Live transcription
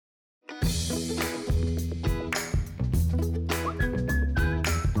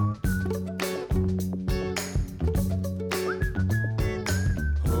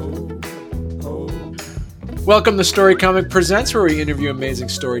Welcome to Story Comic Presents, where we interview amazing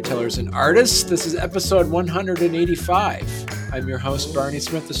storytellers and artists. This is episode 185. I'm your host, Barney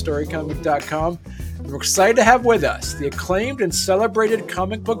Smith of StoryComic.com. We're excited to have with us the acclaimed and celebrated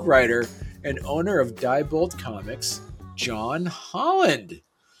comic book writer and owner of Diebold Comics, John Holland.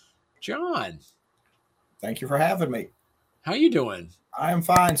 John. Thank you for having me. How you doing? I am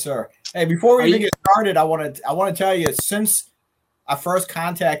fine, sir. Hey, before we even get started, I want to tell you, since I first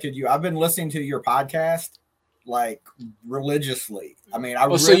contacted you, I've been listening to your podcast like religiously. I mean,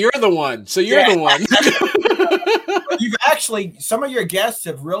 so you're the one. The one. You've actually, some of your guests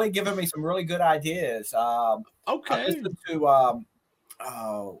have really given me some really good ideas. Okay. I listened to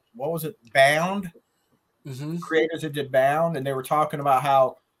what was it? Bound. Mm-hmm. Creators that did Bound, and they were talking about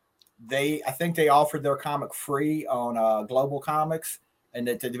how I think they offered their comic free on Global Comics, and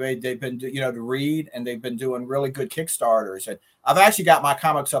that they've been, to read, and they've been doing really good Kickstarters. And I've actually got my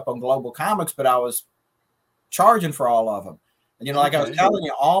comics up on Global Comics, but I was charging for all of them. And, like I was telling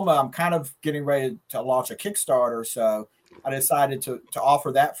you, Alma, I'm kind of getting ready to launch a Kickstarter. So I decided to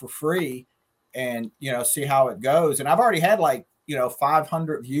offer that for free and, see how it goes. And I've already had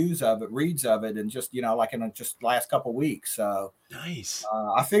 500 views of it, reads of it, and just, in just last couple of weeks. So nice.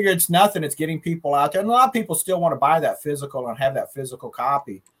 I figure it's nothing. It's getting people out there. And a lot of people still want to buy that physical and have that physical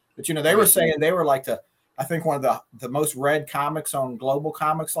copy. But, they were saying they were I think one of the most read comics on Global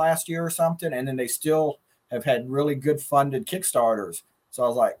Comics last year or something. And then they still have had really good funded Kickstarters. So I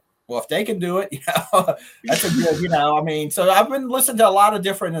was like, well, if they can do it, that's a good, so I've been listening to a lot of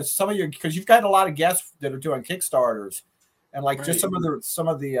different, because you've got a lot of guests that are doing Kickstarters, and just some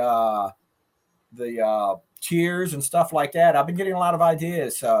of the tiers and stuff like that. I've been getting a lot of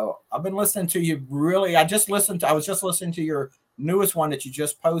ideas. So I've been listening to you. Really, I was just listening to your newest one that you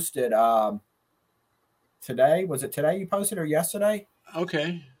just posted today. Was it today you posted or yesterday?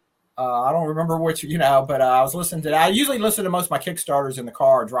 Okay. I don't remember which, but I was listening to that. I usually listen to most of my Kickstarters in the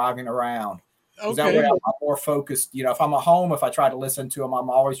car driving around. Okay. That way I'm more focused. If I'm at home, if I try to listen to them, I'm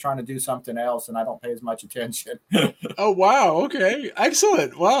always trying to do something else and I don't pay as much attention. Oh, wow. Okay.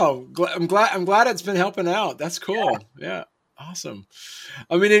 Excellent. Wow. I'm glad it's been helping out. That's cool. Yeah. Awesome.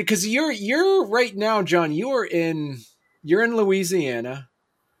 I mean, because you're right now, John, you're in Louisiana.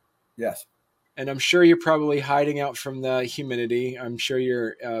 Yes. And I'm sure you're probably hiding out from the humidity. I'm sure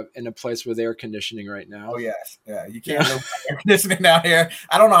you're in a place with air conditioning right now. Oh, yes. Yeah, you can't live with air conditioning down here.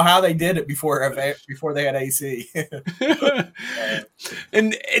 I don't know how they did it before they had AC.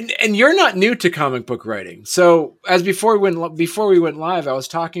 and you're not new to comic book writing. So before we went live, I was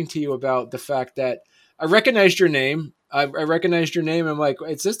talking to you about the fact that I recognized your name. I recognized your name. I'm like,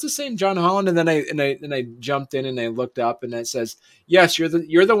 is this the same John Holland? And then I jumped in and I looked up and it says, yes, you're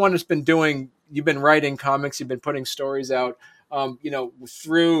the one that's you've been writing comics. You've been putting stories out,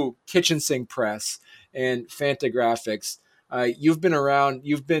 through Kitchen Sink Press and Fantagraphics. You've been around.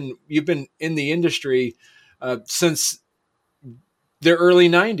 You've been in the industry since the early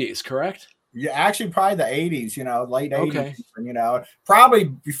 90s, correct? Yeah, actually probably the 80s, late 80s, okay. Probably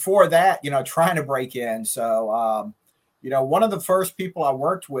before that, trying to break in. So, one of the first people I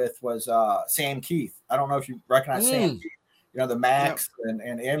worked with was Sam Keith. I don't know if you recognize Sam Keith, the Max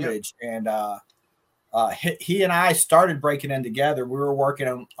and Image. Yep. And he and I started breaking in together. We were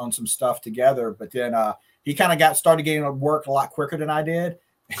working on some stuff together, but then he kind of started getting to work a lot quicker than I did.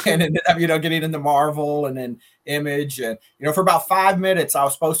 And ended up, getting into Marvel and then Image. And, for about 5 minutes, I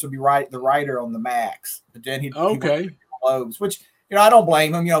was supposed to be the writer on the Max. But then he went to Globes, which, I don't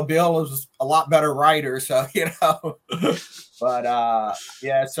blame him. Bill was a lot better writer. So, but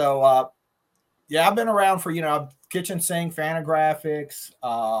yeah. So, I've been around for, Kitchen Sink, Fantagraphics.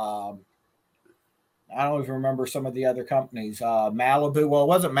 I don't even remember some of the other companies. Malibu. Well, it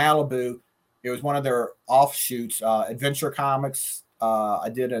wasn't Malibu. It was one of their offshoots, Adventure Comics. I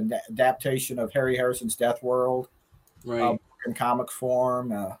did an adaptation of Harry Harrison's Death World, right, in comic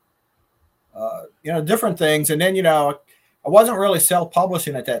form. Different things. And then, I wasn't really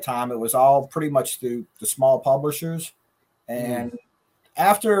self-publishing at that time. It was all pretty much through the small publishers. And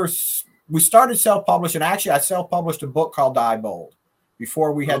after we started self-publishing, actually, I self-published a book called Diebold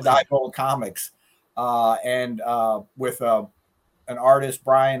before we had Diebold Comics, and with an artist,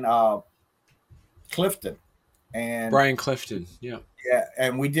 Brian Clifton. And Brian Clifton, yeah. Yeah,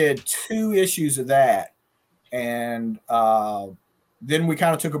 and we did 2 issues of that. And then we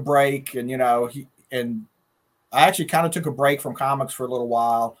kind of took a break, and I actually kind of took a break from comics for a little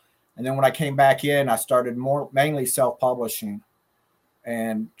while. And then when I came back in, I started mainly self-publishing.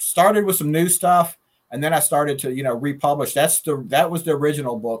 and started with some new stuff. And then I started to, republish. That was the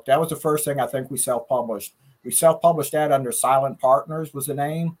original book. That was the first thing I think we self-published. We self-published that under Silent Partners was the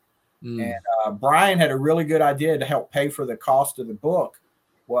name. And Brian had a really good idea to help pay for the cost of the book.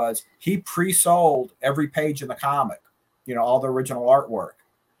 Was he pre-sold every page in the comic, all the original artwork.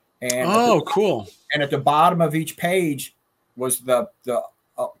 And cool. And at the bottom of each page was the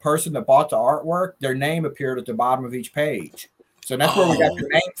person that bought the artwork. Their name appeared at the bottom of each page. So that's where we got the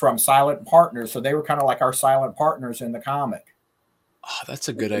name from, Silent Partners. So they were kind of like our silent partners in the comic. Oh, that's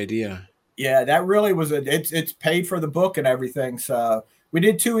a good idea. Yeah, that really was it's paid for the book and everything. So we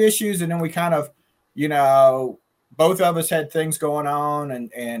did 2 issues, and then we kind of, both of us had things going on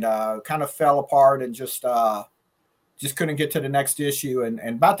and kind of fell apart and just couldn't get to the next issue. And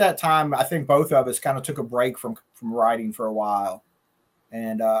about that time, I think both of us kind of took a break from writing for a while.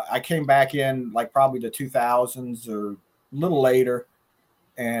 And I came back in like probably the 2000s or a little later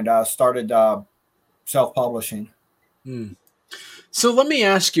and started self-publishing. So let me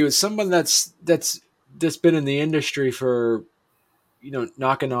ask you, as someone that's been in the industry for,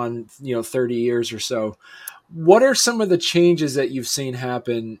 knocking on, 30 years or so, what are some of the changes that you've seen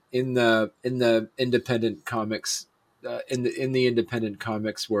happen in the independent comics, in the independent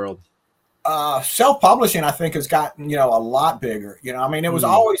comics world? Self-publishing, I think, has gotten, a lot bigger. It was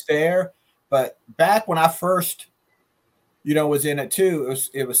always there, but back when I first, was in it too,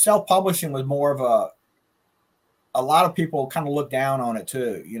 it was self-publishing was more of a lot of people kind of looked down on it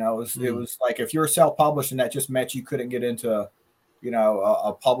too. It was like, if you're self-publishing, that just meant you couldn't get into,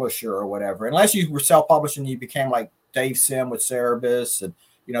 a publisher or whatever. Unless you were self-publishing, you became like Dave Sim with Cerebus and,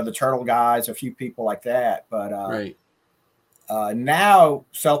 the Turtle Guys, a few people like that. But right. Now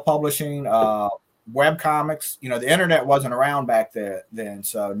self-publishing, web comics, the internet wasn't around back then.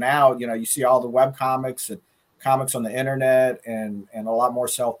 So now, you see all the web comics and comics on the internet and a lot more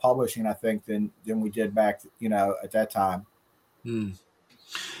self-publishing, I think, than we did back, at that time.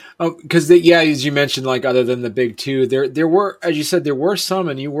 Oh, because as you mentioned, like other than the big 2, there were, as you said, there were some,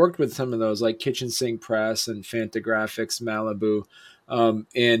 and you worked with some of those, like Kitchen Sink Press and Fantagraphics, Malibu.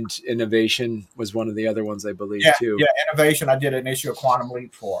 And Innovation was one of the other ones, I believe, too. Yeah, Innovation, I did an issue of Quantum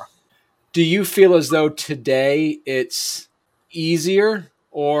Leap for. Do you feel as though today it's easier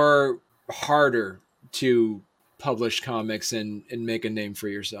or harder to publish comics and make a name for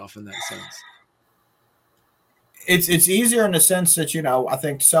yourself in that sense? It's easier in the sense that, I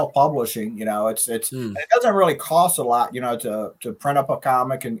think self-publishing, it doesn't really cost a lot, to print up a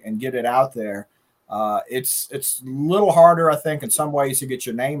comic and get it out there. It's a little harder, I think, in some ways to get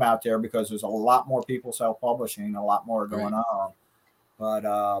your name out there because there's a lot more people self-publishing, a lot more going on.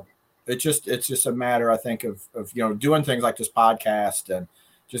 But it's just a matter, I think, of doing things like this podcast and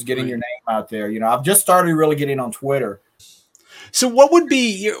just getting your name out there. I've just started really getting on Twitter. So what would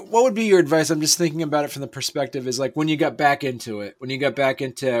be your advice? I'm just thinking about it from the perspective is like when you got back into it, when you got back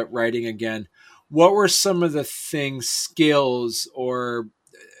into writing again, what were some of the things, skills or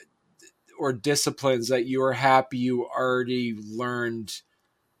disciplines that you were happy you already learned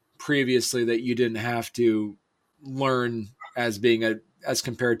previously that you didn't have to learn as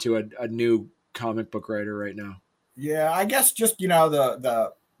compared to a new comic book writer right now? Yeah, I guess just,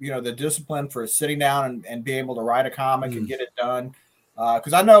 the discipline for sitting down and being able to write a comic and get it done.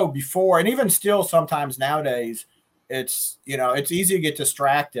 Because I know before, and even still sometimes nowadays, it's easy to get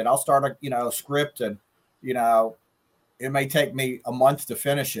distracted. I'll start a script and, it may take me a month to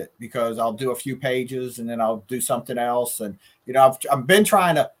finish it because I'll do a few pages and then I'll do something else. And, I've been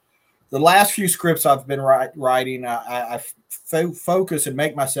trying to, the last few scripts I've been writing, I focus and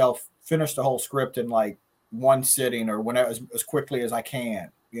make myself finish the whole script in like one sitting or whenever as quickly as I can,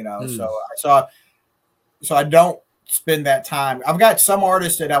 so I don't spend that time. I've got some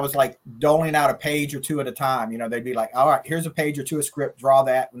artists that I was like doling out a page or 2 at a time. They'd be like, all right, here's a page or 2 of script, draw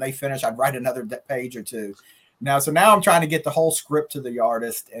that. When they finish, I'd write another page or 2. Now I'm trying to get the whole script to the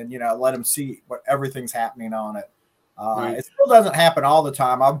artist and, let them see what everything's happening on it. It still doesn't happen all the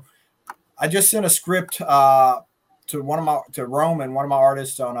time. I just sent a script to Roman, one of my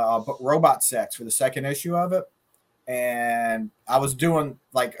artists, on Robot Sex for the 2nd issue of it. And I was doing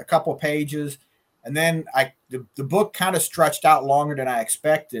like a couple of pages and then the book kind of stretched out longer than I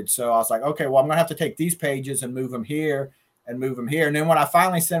expected. So I was like, okay, well, I'm going to have to take these pages and move them here. And then when I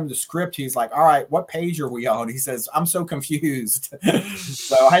finally sent him the script, he's like, all right, what page are we on? He says, I'm so confused.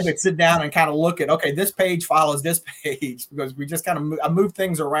 So I had to sit down and kind of look at, okay, this page follows this page because we just kind of I moved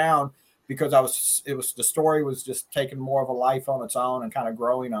things around because the story was just taking more of a life on its own and kind of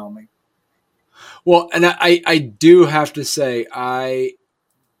growing on me. Well, and I do have to say, I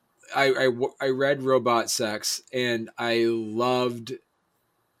read Robot Sex and I loved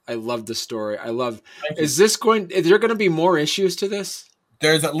I love the story. I love. Thank you. Is there going to be more issues to this?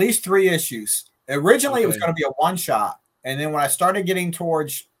 There's at least 3 issues. Originally, It was Okay. going to be a one shot, and then when I started getting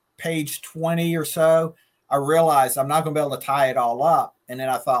towards page 20 or so, I realized I'm not going to be able to tie it all up. And then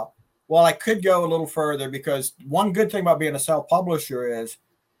I thought, well, I could go a little further, because one good thing about being a self-publisher is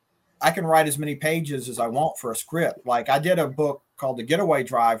I can write as many pages as I want for a script. Like, I did a book called The Getaway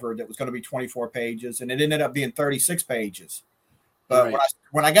Driver that was going to be 24 pages, and it ended up being 36 pages. But Right.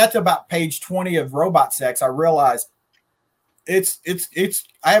 when I got to about page 20 of Robot Sex, I realized it's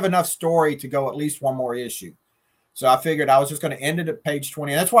I have enough story to go at least one more issue. So I figured I was just going to end it at page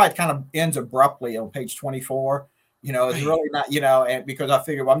 20. And that's why it kind of ends abruptly on page 24. It's Right. really not, and because I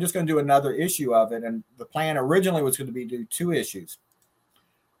figured, well, I'm just going to do another issue of it. And the plan originally was going to be do 2 issues.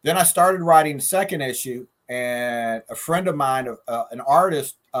 Then I started writing the second issue, and a friend of mine, an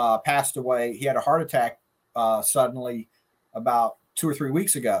artist, passed away. He had a heart attack suddenly about 2 or 3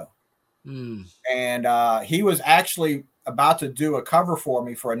 weeks ago. Mm. And he was actually about to do a cover for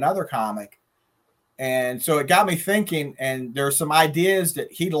me for another comic. And so it got me thinking, and there's some ideas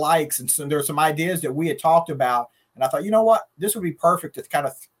that he likes, and so there's some ideas that we had talked about. And I thought, you know what, this would be perfect to kind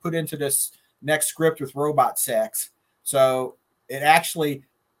of put into this next script with Robot Sex. So it actually,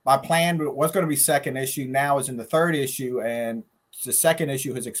 my plan was going to be second issue, now is in the third issue, and the second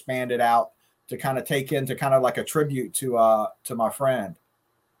issue has expanded out to kind of take into kind of like a tribute to my friend.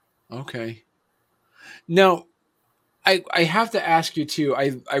 Okay. Now, I have to ask you too.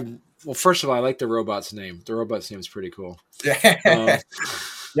 Well, first of all, I like the robot's name. The robot's name is pretty cool. Yeah,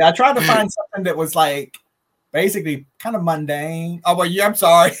 I tried to find something that was like basically kind of mundane. Oh, well, yeah, I'm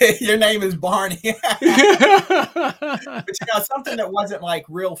sorry. Your name is Barney. But something that wasn't like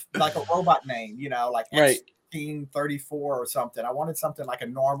real, like a robot name, like right. X-34 or something. I wanted something like a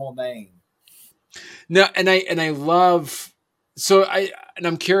normal name. No, and I love, so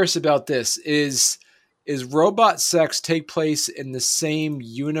I'm curious about this. Is Robot Sex take place in the same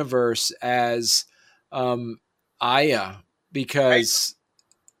universe as Aya? Because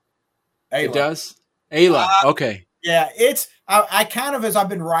Ayla. It does? Ayla, okay. Yeah, I kind of, as I've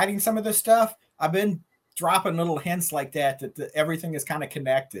been writing some of this stuff, I've been dropping little hints like that everything is kind of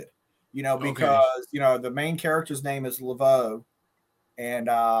connected, because, the main character's name is Laveau, and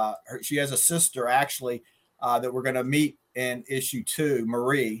she has a sister, actually, that we're going to meet in issue 2,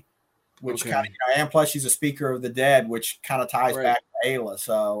 Marie, which kind of, and plus she's a speaker of the dead, which kind of ties back to Ayla.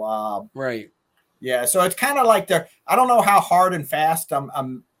 So, right. Yeah. So it's kind of like I don't know how hard and fast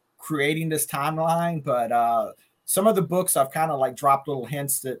I'm creating this timeline, but some of the books I've kind of like dropped little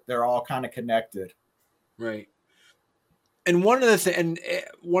hints that they're all kind of connected. Right. And one of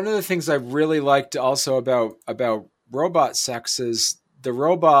the things I really liked also about Robot Sex is the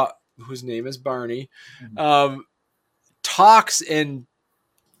robot, whose name is Barney, talks in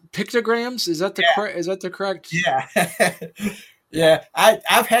pictograms. Is that the correct? Yeah. Yeah.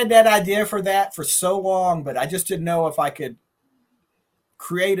 I've had that idea for that for so long, but I just didn't know if I could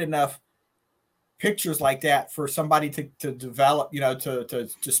create enough pictures like that for somebody to develop, to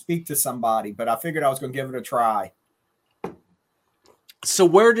speak to somebody. But I figured I was going to give it a try. So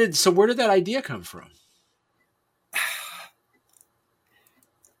where did that idea come from?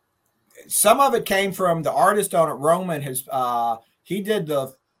 Some of it came from the artist on it, Roman. He did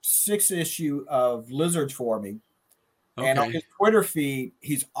the 6th issue of Lizards for me. Okay. And on his Twitter feed,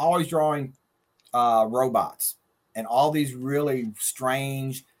 he's always drawing robots and all these really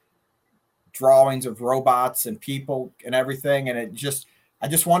strange drawings of robots and people and everything. And I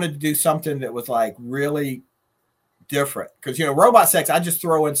just wanted to do something that was like really different, because Robot Sex, I just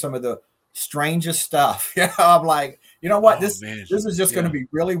throw in some of the strangest stuff. I'm like, you know what, this is just going to be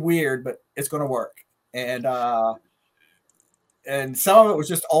really weird, but it's going to work. And some of it was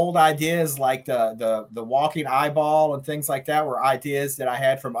just old ideas, like the walking eyeball and things like that were ideas that I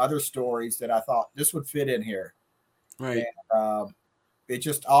had from other stories that I thought this would fit in here. Right. And it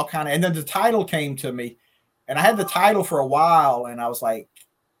just all kind of, and then the title came to me, and I had the title for a while, and I was like,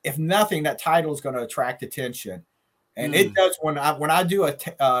 if nothing, that title is going to attract attention. And it does. When I do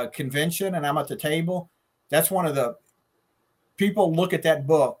a convention and I'm at the table, that's one of the people look at that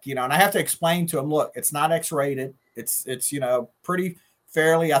book, and I have to explain to them, look, it's not X-rated. It's pretty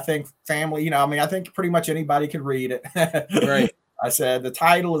fairly, I think, family, I think pretty much anybody can read it. Right. I said the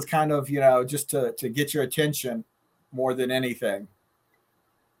title is kind of, just to get your attention more than anything.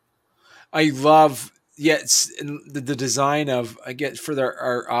 I love, the design of, again, for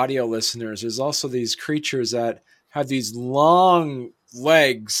our audio listeners, there's also these creatures that have these long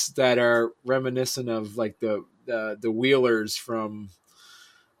legs that are reminiscent of like the Wheelers from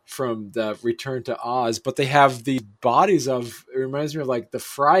from the Return to Oz, but they have the bodies of, it reminds me of like the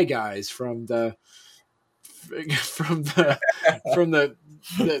Fry Guys from the from the from the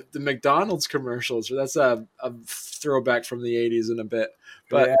McDonald's commercials. That's a throwback from the 80s in a bit.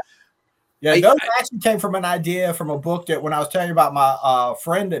 But yeah, those actually came from an idea from a book that when I was telling you about my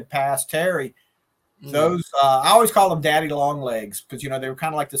friend that passed, Terry, those I always call them Daddy Long Legs because, you know, they were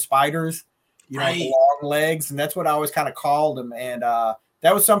kind of like the spiders, you know, the long legs. And that's what I always kind of called them. And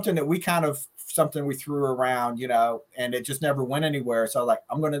that was something that we threw around, you know, and it just never went anywhere. So I was like,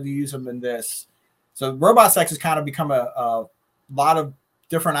 I'm going to use them in this. So Robot Sex has kind of become a lot of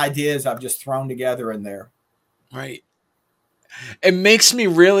different ideas I've just thrown together in there. Right. It makes me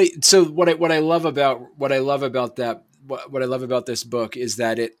really, so what I love about this book is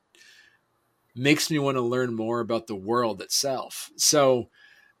that it makes me want to learn more about the world itself. So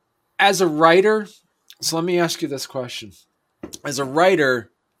as a writer, so let me ask you this question. As a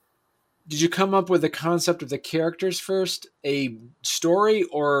writer, did you come up with the concept of the characters first, a story,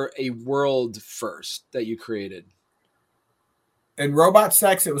 or a world first that you created? In Robot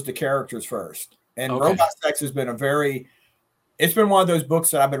Sex, it was the characters first. And Robot Sex has been it's been one of those books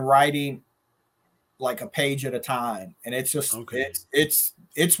that I've been writing like a page at a time. And it's just,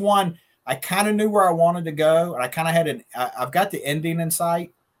 it's one, I kind of knew where I wanted to go. And I kind of had I've got the ending in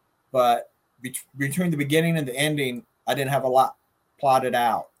sight, but between the beginning and the ending, I didn't have a lot plotted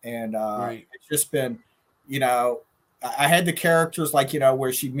out. And it's just been, you know, I had the characters like, you know,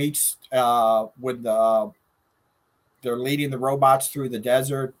 where she meets with they're leading the robots through the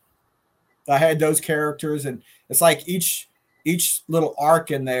desert. I had those characters, and it's like each little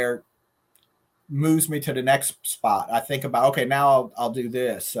arc in there moves me to the next spot. I think about, okay, now I'll do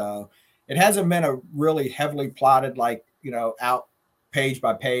this. So it hasn't been a really heavily plotted, like, you know, out page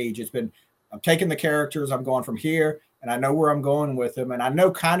by page. It's been, I'm taking the characters, I'm going from here, and I know where I'm going with them. And I know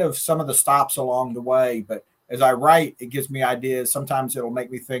kind of some of the stops along the way, but as I write, it gives me ideas. Sometimes it'll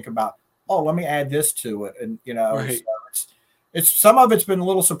make me think about, oh, let me add this to it. And, you know, so it's some of it's been a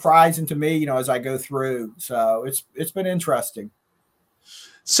little surprising to me, you know, as I go through. So it's been interesting.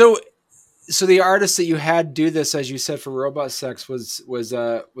 So the artist that you had do this, as you said, for Robot Sex was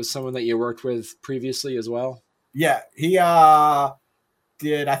someone that you worked with previously as well? Yeah, he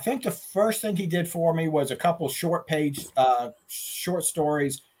did. I think the first thing he did for me was a couple short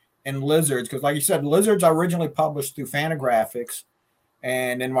stories in Lizards, because like you said, Lizards I originally published through Fantagraphics,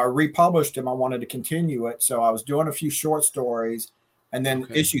 and then when I republished them, I wanted to continue it, so I was doing a few short stories, and then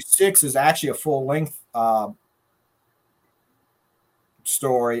issue 6 is actually a full length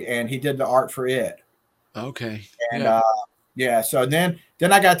story, and he did the art for it. Okay. And so then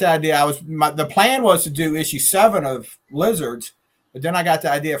I got the idea. The plan was to do issue 7 of Lizards, but then I got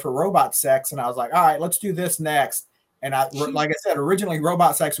the idea for Robot Sex, and I was like, all right, let's do this next. And like I said, originally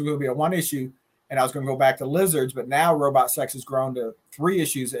Robot Sex was going to be a 1 issue, and I was going to go back to Lizards, but now Robot Sex has grown to 3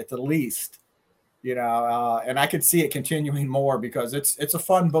 issues at the least, you know, and I could see it continuing more because it's a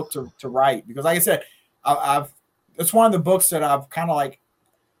fun book to write. Because like I said, it's one of the books that I've kind of like,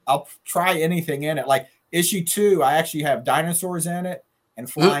 I'll try anything in it. Like issue 2, I actually have dinosaurs in it and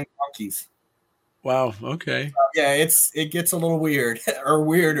flying monkeys. Wow. Okay. Yeah, it gets a little weird or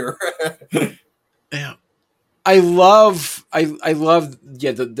weirder. Yeah. I love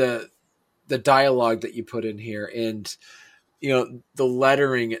the dialogue that you put in here, and you know, the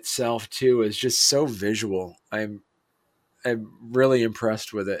lettering itself too is just so visual. I'm really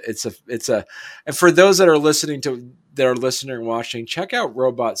impressed with it. And for those that are listening and watching, check out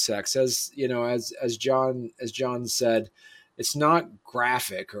Robot Sex. As you know, as John said, it's not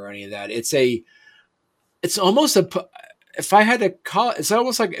graphic or any of that. It's almost if I had to call it, it's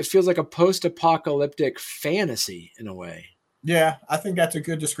almost like, it feels like a post-apocalyptic fantasy in a way. Yeah, I think that's a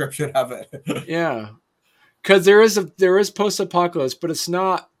good description of it. Yeah. Because there is post-apocalypse, but it's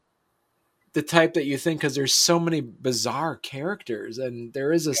not the type that you think, because there's so many bizarre characters, and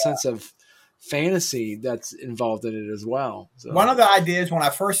there is a sense of fantasy that's involved in it as well. So. One of the ideas when I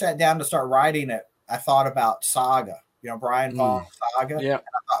first sat down to start writing it, I thought about Saga, you know, Brian Vaughan Saga. Yeah. And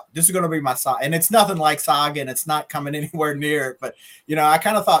I thought, this is going to be my Saga. And it's nothing like Saga, and it's not coming anywhere near it. But, you know, I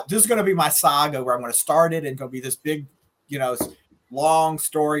kind of thought this is going to be my Saga, where I'm going to start it and going to be this big, you know, long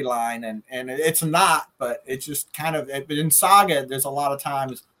storyline. And it's not, but it's just kind of, but in Saga, there's a lot of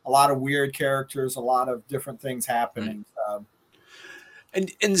times, a lot of weird characters, a lot of different things happening.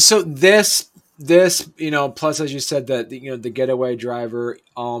 And so this, you know, plus, as you said, that, you know, the getaway driver,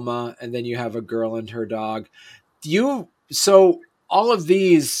 Alma, and then you have a girl and her dog. So all of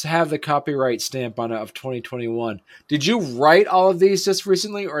these have the copyright stamp on it of 2021. Did you write all of these just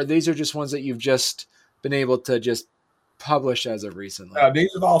recently, or these are just ones that you've just been able to just published as of recently?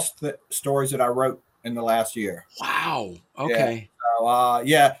 These are all stories that I wrote in the last year. Wow. Okay.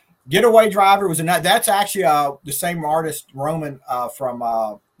 Yeah. So, Getaway Driver was that's actually the same artist, Roman,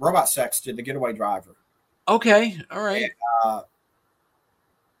 from Robot Sex, did the Getaway Driver. Okay. All right. And,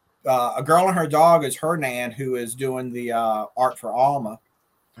 A Girl and Her Dog is Hernan, who is doing the art for Alma.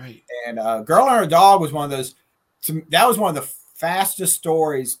 Right. And Girl and Her Dog was one of those. That was one of the fastest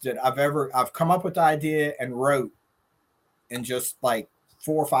stories that I've come up with the idea and wrote in just like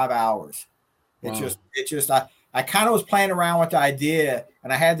 4 or 5 hours. Wow. I kind of was playing around with the idea,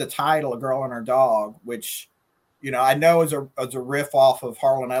 and I had the title "A Girl and Her Dog," which, I know is a riff off of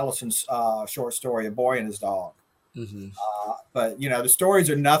Harlan Ellison's short story "A Boy and His Dog." Mm-hmm. But the stories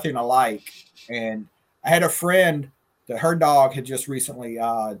are nothing alike. And I had a friend that her dog had just recently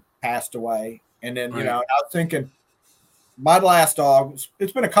passed away, and then I was thinking, my last dog,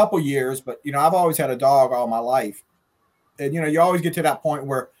 it's been a couple years, but I've always had a dog all my life, and you always get to that point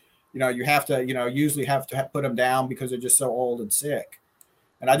where you have to usually have to put them down because they're just so old and sick.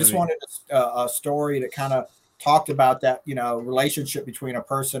 And I just wanted a story that kind of talked about that relationship between a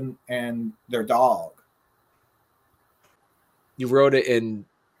person and their dog. You wrote it in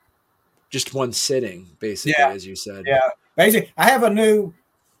just one sitting, basically, as you said. Yeah, basically, I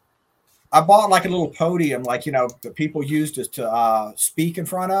bought like a little podium, like that people used to speak in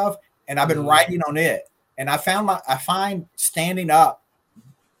front of, and I've been writing on it. And I find standing up,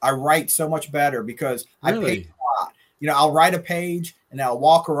 I write so much better because I pace a lot. I'll write a page and then I'll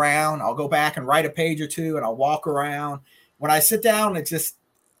walk around. I'll go back and write a page or two, and I'll walk around. When I sit down,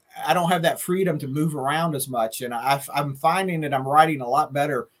 I don't have that freedom to move around as much. And I'm finding that I'm writing a lot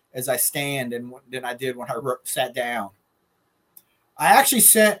better as I stand than I did when I sat down. I actually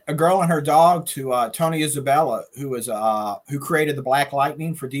sent A Girl and Her Dog to Tony Isabella, who created the Black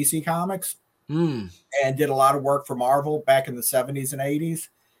Lightning for DC Comics and did a lot of work for Marvel back in the 70s and 80s.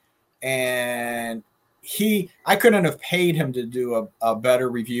 And I couldn't have paid him to do a better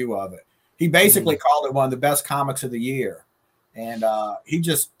review of it. He basically called it one of the best comics of the year. And he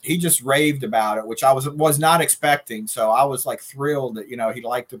just raved about it, which I was not expecting. So I was like thrilled that he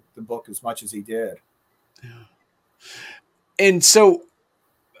liked the book as much as he did. Yeah. And so,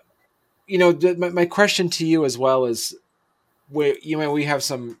 my question to you as well is, we have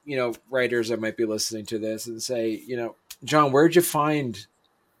some writers that might be listening to this and say, John, where'd you find?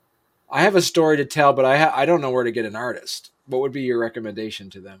 I have a story to tell, but I don't know where to get an artist. What would be your recommendation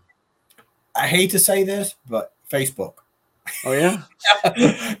to them? I hate to say this, but Facebook. Oh, yeah?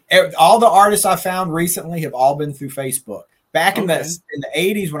 All the artists I found recently have all been through Facebook. Back in the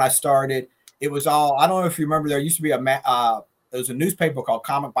 80s when I started, it was all, I don't know if you remember, there used to be there was a newspaper called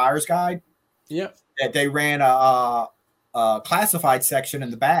Comic Buyer's Guide. Yeah. That they ran a classified section in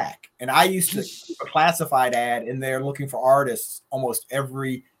the back. And I used to keep a classified ad in there looking for artists almost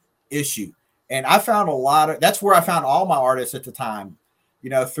every issue. And I found that's where I found all my artists at the time,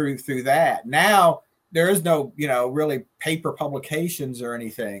 through that. Now, there is no, really paper publications or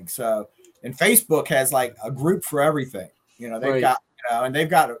anything. So, and Facebook has like a group for everything. They've got, and they've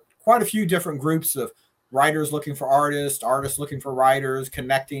got quite a few different groups of writers looking for artists looking for writers,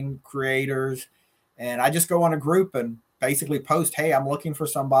 connecting creators. And I just go on a group and basically post, hey, I'm looking for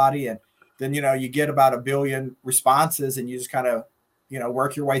somebody. And then, you get about 1 billion responses, and you just kind of,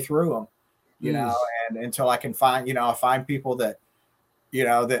 work your way through them, and until I can find, I find people that,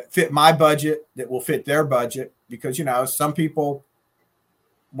 that fit my budget, that will fit their budget, because, some people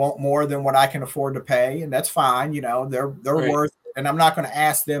want more than what I can afford to pay, and that's fine. They're worth it, and I'm not going to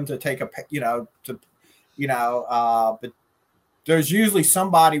ask them to take but there's usually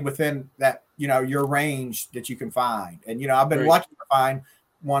somebody within that, your range that you can find. And, I've been lucky to find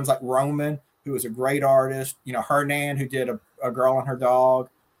ones like Roman, who is a great artist, Hernan, who did a Girl and Her Dog,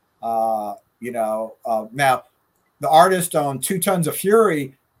 now the artist on 2 Tons of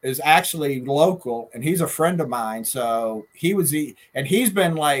Fury is actually local, and he's a friend of mine. So he's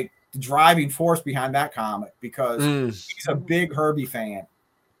been like the driving force behind that comic, because he's a big Herbie fan.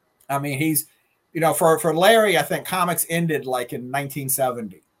 I mean, he's, for Larry, I think comics ended like in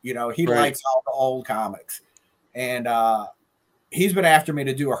 1970. He likes all the old comics, and he's been after me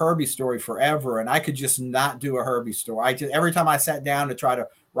to do a Herbie story forever, and I could just not do a Herbie story. Every time I sat down to try to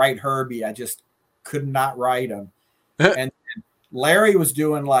write Herbie, I just could not write him. And Larry was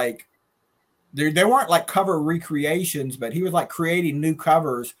doing like, they weren't like cover recreations, but he was like creating new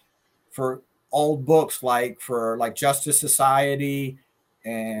covers for old books, like for like Justice Society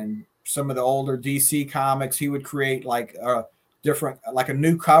and some of the older DC comics. He would create like a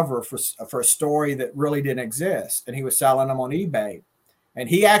new cover for a story that really didn't exist, and he was selling them on eBay. And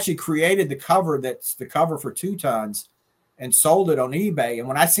he actually created the cover that's the cover for 2 Tons and sold it on eBay. And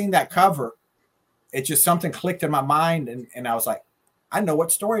when I seen that cover, it just something clicked in my mind, and I was like, I know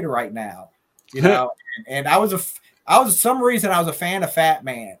what story to write now, you know. And I was some reason I was a fan of Fat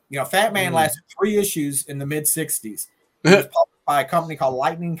Man. You know, Fat Man lasted 3 issues in the mid '60s. It was published by a company called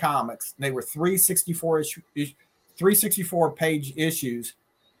Lightning Comics. They were 364 page issues,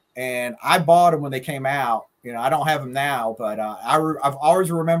 and I bought them when they came out. You know, I don't have them now, but I've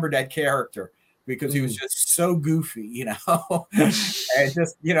always remembered that character because he was just so goofy, you know, and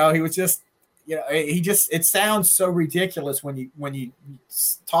just, you know, he was just, you know, it sounds so ridiculous when you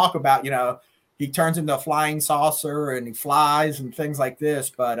talk about, you know, he turns into a flying saucer and he flies and things like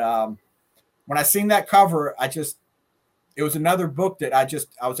this. But when I seen that cover, it was another book that I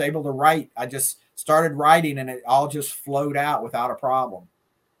was able to write. I just started writing and it all just flowed out without a problem.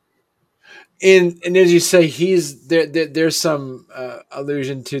 And as you say, there's some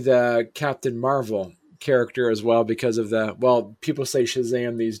allusion to the Captain Marvel character as well because of people say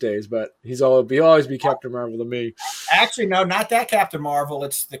Shazam these days, but he'll always be Captain Marvel to me. Actually, no, not that Captain Marvel.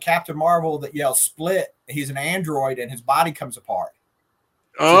 It's the Captain Marvel that yells Split. He's an android and his body comes apart.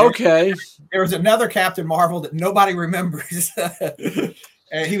 So okay. There was another Captain Marvel that nobody remembers.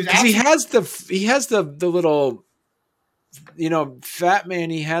 And he was he has the little, you know, Fat Man.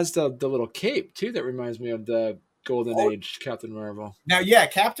 He has the little cape too that reminds me of the Golden Age Captain Marvel. Now, yeah,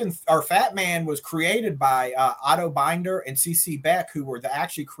 Fat Man was created by Otto Binder and C.C. Beck, who were the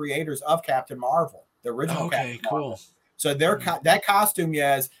actually creators of Captain Marvel, the original Captain Marvel. So that costume,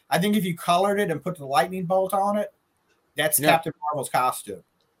 yes, I think if you colored it and put the lightning bolt on it, that's Captain Marvel's costume.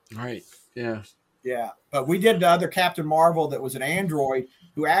 Right. Yeah. Yeah. But we did the other Captain Marvel that was an android,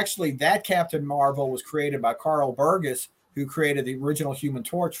 who actually, that Captain Marvel was created by Carl Burgess, who created the original Human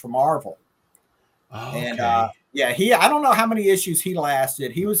Torch for Marvel. Okay. And I don't know how many issues he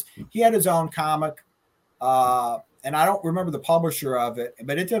lasted. He had his own comic, and I don't remember the publisher of it,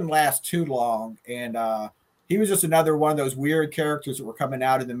 but it didn't last too long. And he was just another one of those weird characters that were coming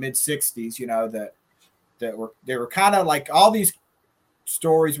out in the mid '60s. You know, they were kind of like all these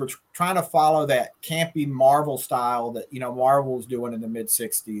stories were trying to follow that campy Marvel style that, you know, Marvel was doing in the mid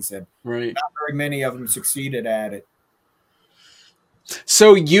 '60s, and not very many of them succeeded at it.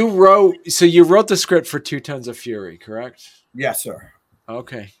 So you wrote the script for 2 Tons of Fury, correct? Yes, sir.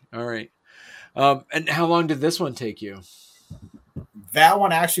 Okay. All right. And how long did this one take you? That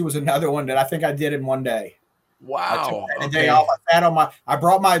one actually was another one that I think I did in one day. Wow. I took a day off. I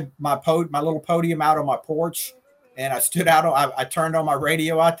brought my little podium out on my porch, and I stood out. I turned on my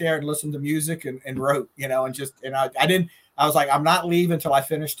radio out there and listened to music and wrote, you know, I was like, I'm not leaving until I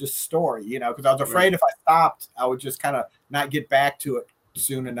finish this story, you know, because I was afraid if I stopped, I would just kind of not get back to it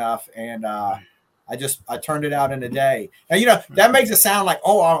soon enough. And I turned it out in a day. And, you know, that makes it sound like,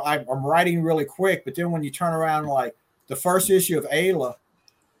 oh, I'm writing really quick. But then when you turn around, like the first issue of Ayla,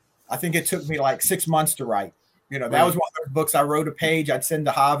 I think it took me like 6 months to write. You know, that was one of the books. I wrote a page, I'd send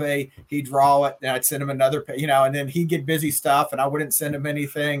to Have, he'd draw it, and I'd send him another page, you know, and then he'd get busy stuff and I wouldn't send him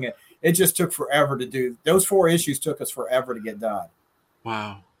anything. And it just took forever to do. Those 4 issues took us forever to get done.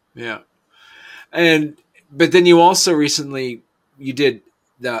 Wow. Yeah. But then you also recently, you did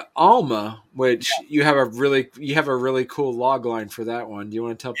the Alma, which you have a really cool log line for that one. Do you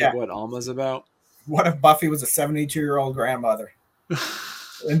want to tell people what Alma's about? What if Buffy was a 72-year-old grandmother?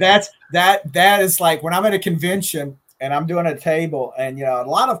 And that is like when I'm at a convention and I'm doing a table, and, you know, a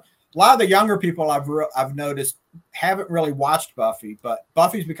lot of the younger people I've noticed haven't really watched Buffy, but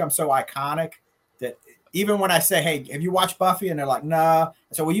Buffy's become so iconic that even when I say, hey, have you watched Buffy? And they're like, nah.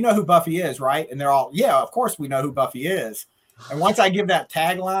 So, well, you know who Buffy is, right? And they're all, yeah, of course we know who Buffy is. And once I give that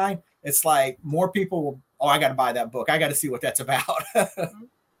tagline, it's like more people will, oh, I got to buy that book. I got to see what that's about.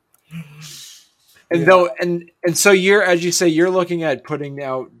 And so you're, as you say, you're looking at putting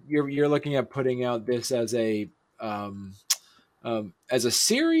out this as a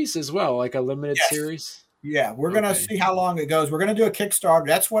series as well, like a limited series. Yeah, we're going to see how long it goes. We're going to do a Kickstarter.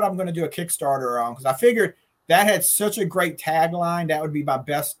 That's what I'm going to do a Kickstarter on, because I figured that had such a great tagline. That would be my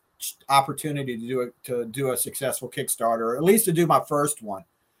best opportunity to do a successful Kickstarter, or at least to do my first one.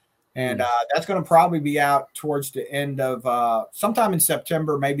 And that's going to probably be out towards the end of sometime in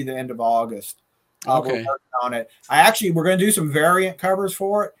September, maybe the end of August. We're working on it. We're going to do some variant covers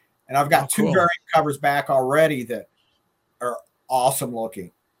for it, and I've got 2 variant covers back already that are awesome looking.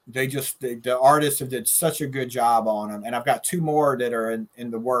 The artists have did such a good job on them, and I've got 2 more that are in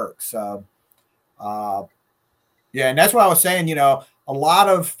the works. So, and that's what I was saying. You know,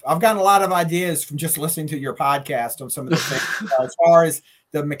 I've gotten a lot of ideas from just listening to your podcast on some of the things as far as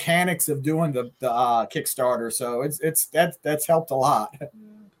the mechanics of doing the Kickstarter. So that's helped a lot.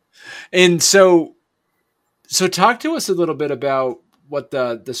 And so So talk to us a little bit about what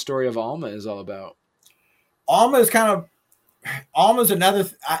the story of Alma is all about. Alma is Alma's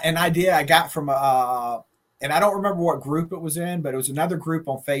an idea I got from and I don't remember what group it was in, but it was another group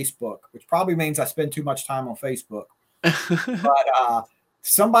on Facebook, which probably means I spend too much time on Facebook. But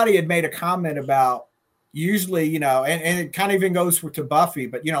somebody had made a comment about usually, you know, and it kind of even goes to Buffy,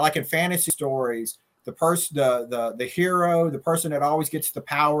 but you know, like in fantasy stories, the person, the hero, the person that always gets the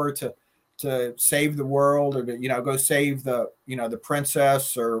power to save the world or to, you know, go save the, you know, the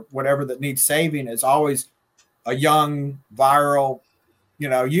princess or whatever that needs saving is always a young, virile, you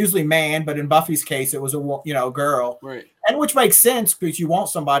know, usually man, but in Buffy's case, it was a, you know, girl, right? And which makes sense because you want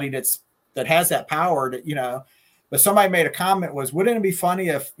somebody that has that power to, you know. But somebody made a comment was, wouldn't it be funny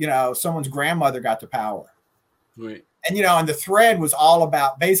if, you know, someone's grandmother got the power? Right. And, you know, and the thread was all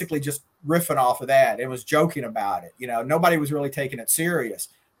about basically just riffing off of that. It was joking about it. You know, nobody was really taking it serious.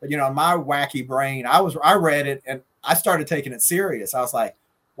 But, you know, in my wacky brain, I read it and I started taking it serious. I was like,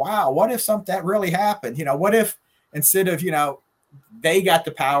 wow, what if that really happened? You know, what if instead of, you know, they got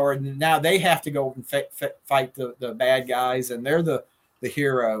the power and now they have to go and fight the bad guys and they're the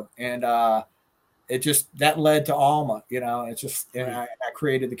hero. And, it just that led to Alma, you know. It's just, and I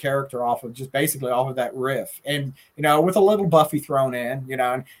created the character off of that riff, and you know, with a little Buffy thrown in, you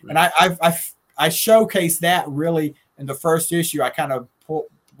know, and I showcase that really in the first issue. I kind of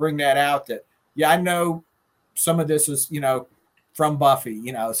bring that out that I know some of this is, you know, from Buffy,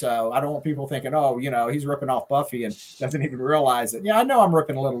 you know, so I don't want people thinking, oh, you know, he's ripping off Buffy and doesn't even realize it. Yeah, I know I'm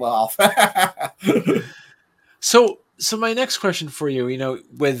ripping a little off. So my next question for you, you know,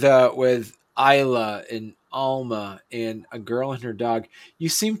 with Isla and Alma and A Girl and Her Dog, you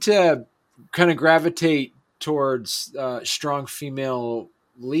seem to kind of gravitate towards strong female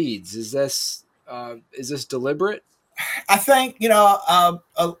leads. Is this deliberate? I think, you know,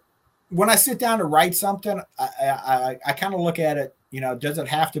 when I sit down to write something, I kind of look at it, you know, does it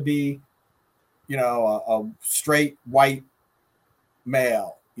have to be, you know, a straight white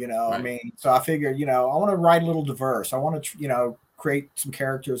male, you know? Right. I mean, so I figured, you know, I want to write a little diverse. I want to, you know, create some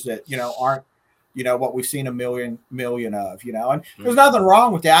characters that, you know, aren't, you know, what we've seen a million of, you know, and there's nothing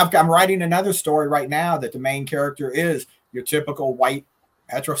wrong with that. I'm writing another story right now that the main character is your typical white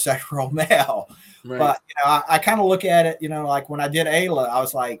heterosexual male. Right. But, you know, I kind of look at it, you know, like when I did Ayla, I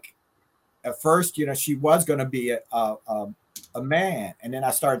was like, at first, you know, she was going to be a man. And then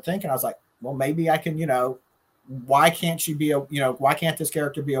I started thinking, I was like, well, maybe I can, you know, why can't she be why can't this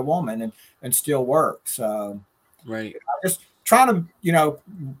character be a woman and still work? So, right. I just trying to, you know,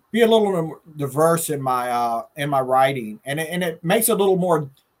 be a little diverse in my writing, and it makes it a little more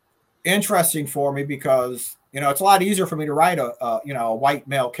interesting for me because, you know, it's a lot easier for me to write a white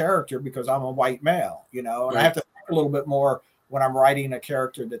male character because I'm a white male, you know, and right. I have to think a little bit more when I'm writing a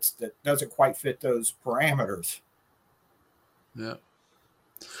character that doesn't quite fit those parameters. Yeah.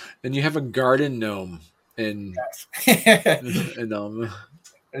 And you have a garden gnome in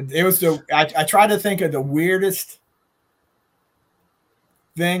It was I tried to think of the weirdest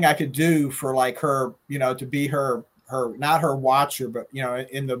thing I could do for like her, you know, to be her not her watcher, but you know,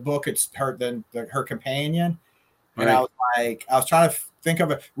 in the book it's her her companion. And right. I was trying to think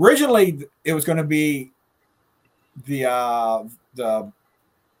of it. Originally it was going to be the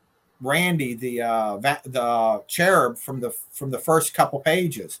Randy, the cherub from the first couple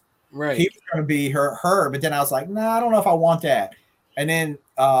pages. Right. He was going to be her, but then I was like, I don't know if I want that. And then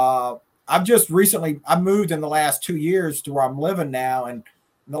I've just recently, I moved in the last 2 years to where I'm living now. And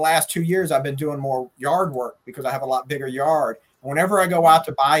in the last 2 years, I've been doing more yard work because I have a lot bigger yard. And whenever I go out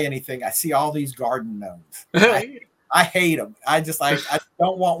to buy anything, I see all these garden gnomes. I hate them. I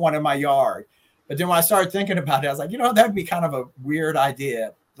don't want one in my yard. But then when I started thinking about it, I was like, you know, that'd be kind of a weird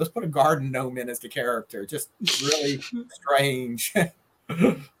idea. Let's put a garden gnome in as the character. Just really strange.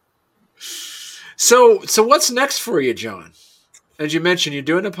 So what's next for you, John? As you mentioned, you're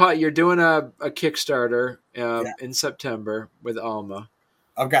doing a Kickstarter in September with Alma.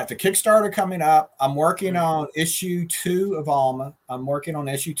 I've got the Kickstarter coming up. I'm working on issue 2 of Alma. I'm working on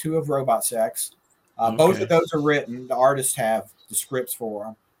issue 2 of Robot Sex. Okay. Both of those are written. The artists have the scripts for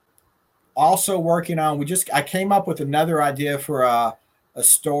them. Also working on, I came up with another idea for a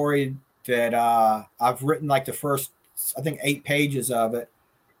story that I've written like the first, I think 8 pages of it.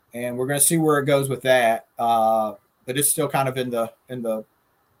 And we're going to see where it goes with that. But it's still kind of in the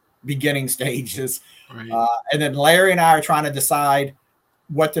beginning stages. Right. And then Larry and I are trying to decide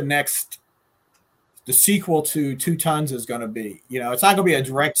what the sequel to 2 Tons is going to be. You know, it's not going to be a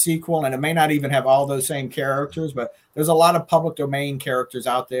direct sequel, and it may not even have all those same characters, but there's a lot of public domain characters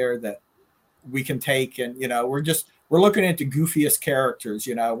out there that we can take. And, you know, we're looking at the goofiest characters,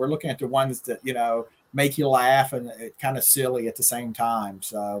 you know, we're looking at the ones that, you know, make you laugh and it kind of silly at the same time.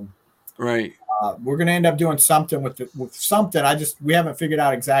 So right. We're going to end up doing something with something. We haven't figured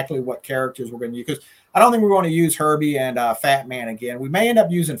out exactly what characters we're going to use, because I don't think we want to use Herbie and Fat Man again. We may end up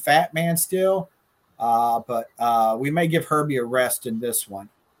using Fat Man still, but we may give Herbie a rest in this one.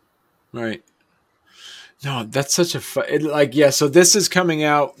 Right. No, that's such a so this is coming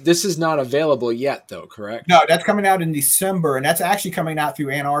out. This is not available yet, though, correct? No, that's coming out in December, and that's actually coming out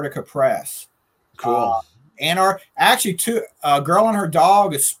through Antarctica Press. Cool. Actually, Girl and Her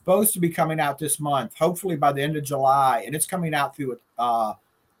Dog is supposed to be coming out this month, hopefully by the end of July, and it's coming out through a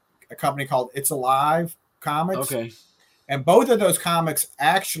company called It's Alive Comics. Okay. And both of those comics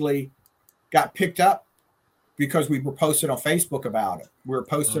actually got picked up because we were posted on Facebook about it. We were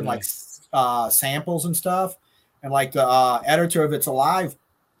posting samples and stuff, and like the editor of It's Alive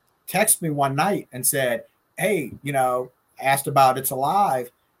texted me one night and said, "Hey, asked about It's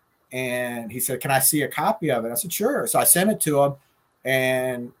Alive." And he said, "Can I see a copy of it?" I said, "Sure." So I sent it to him.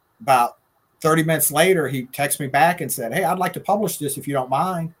 And about 30 minutes later, he texted me back and said, "Hey, I'd like to publish this if you don't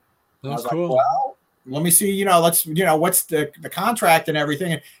mind." That's cool. Like, well, let me see, what's the contract and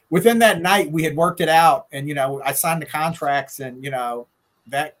everything. And within that night, we had worked it out. And, I signed the contracts, and,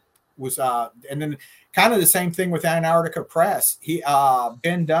 that was, and then kind of the same thing with Antarctica Press.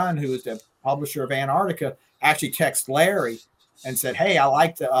 Ben Dunn, who is the publisher of Antarctica, actually texted Larry and said, "Hey, I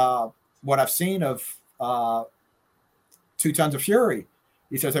liked what I've seen of 2 Tons of Fury."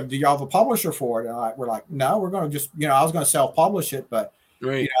 He says, "Do y'all have a publisher for it?" And we're like, "No, we're going to just, I was going to self-publish it." But,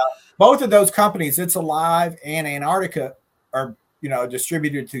 right. Both of those companies, It's Alive and Antarctica, are,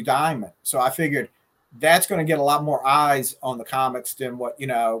 distributed through Diamond. So I figured that's going to get a lot more eyes on the comics than what,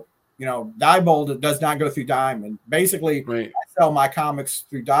 Diebold does not go through Diamond. Basically, right. I sell my comics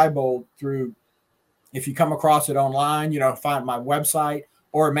through Diebold if you come across it online, find my website,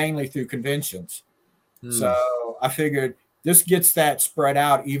 or mainly through conventions. So I figured this gets that spread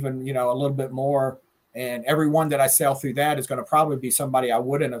out even, a little bit more. And every one that I sell through that is going to probably be somebody I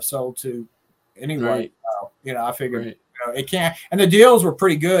wouldn't have sold to anyway. Right. So, I figured, it can't. And the deals were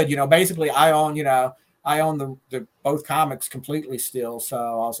pretty good. Basically I own the both comics completely still. So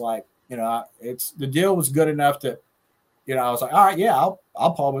I was like, the deal was good enough that, I was like, all right, yeah,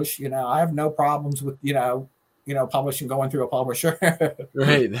 I'll publish. I have no problems with, publishing, going through a publisher.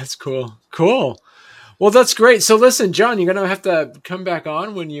 Right. That's cool. Cool. Well, that's great. So listen, John, you're going to have to come back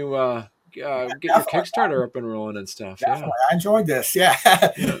on when you get your Kickstarter up and rolling and stuff. Definitely. Yeah. I enjoyed this. Yeah.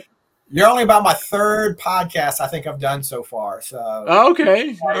 You're only about my 3rd podcast I think I've done so far. So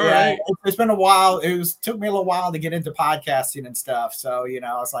okay. All right. It's been a while. Took me a little while to get into podcasting and stuff. So, I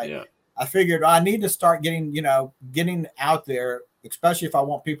was like, I figured I need to start getting out there, especially if I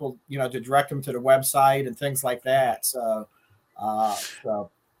want people, to direct them to the website and things like that. So,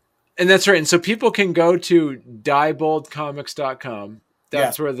 and that's right. And so people can go to dieboldcomics.com.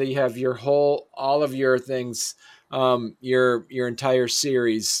 That's where they have all of your things, your entire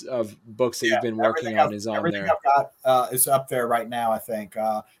series of books that you've been working on is on there. Everything I've got is up there right now, I think.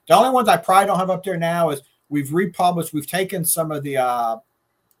 The only ones I probably don't have up there now is we've republished. We've taken some of the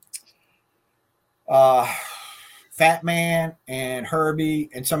Fat Man and Herbie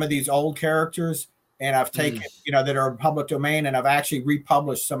and some of these old characters, and I've taken, that are in public domain, and I've actually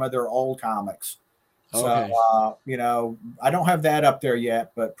republished some of their old comics. Okay. So, I don't have that up there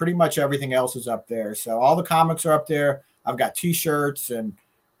yet, but pretty much everything else is up there. So all the comics are up there. I've got T-shirts and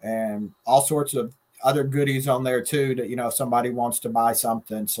all sorts of other goodies on there too, that, if somebody wants to buy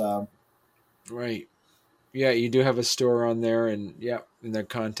something. So. Right. Yeah, you do have a store on there, and in the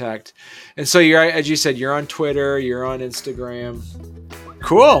contact. And so as you said, you're on Twitter, you're on Instagram.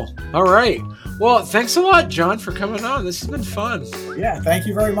 Cool. All right. Well, thanks a lot, John, for coming on. This has been fun. Yeah, thank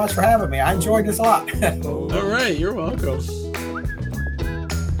you very much for having me. I enjoyed this a lot. All right, you're welcome.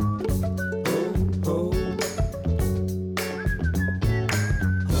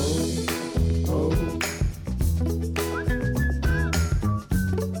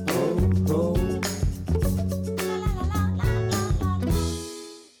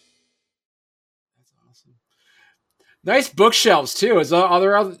 Nice bookshelves too.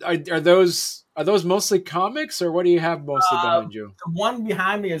 Are those mostly comics, or what do you have mostly behind you? The one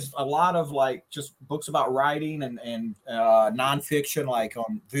behind me is a lot of just books about writing and nonfiction, like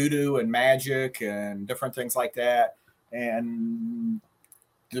on voodoo and magic and different things like that. And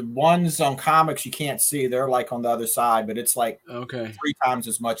the ones on comics you can't see; they're on the other side, but it's 3 times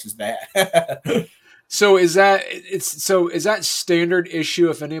as much as that. So is that standard issue?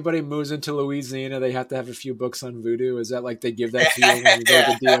 If anybody moves into Louisiana, they have to have a few books on voodoo. Is that they give that to you when you go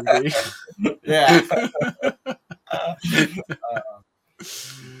to DMV? Yeah.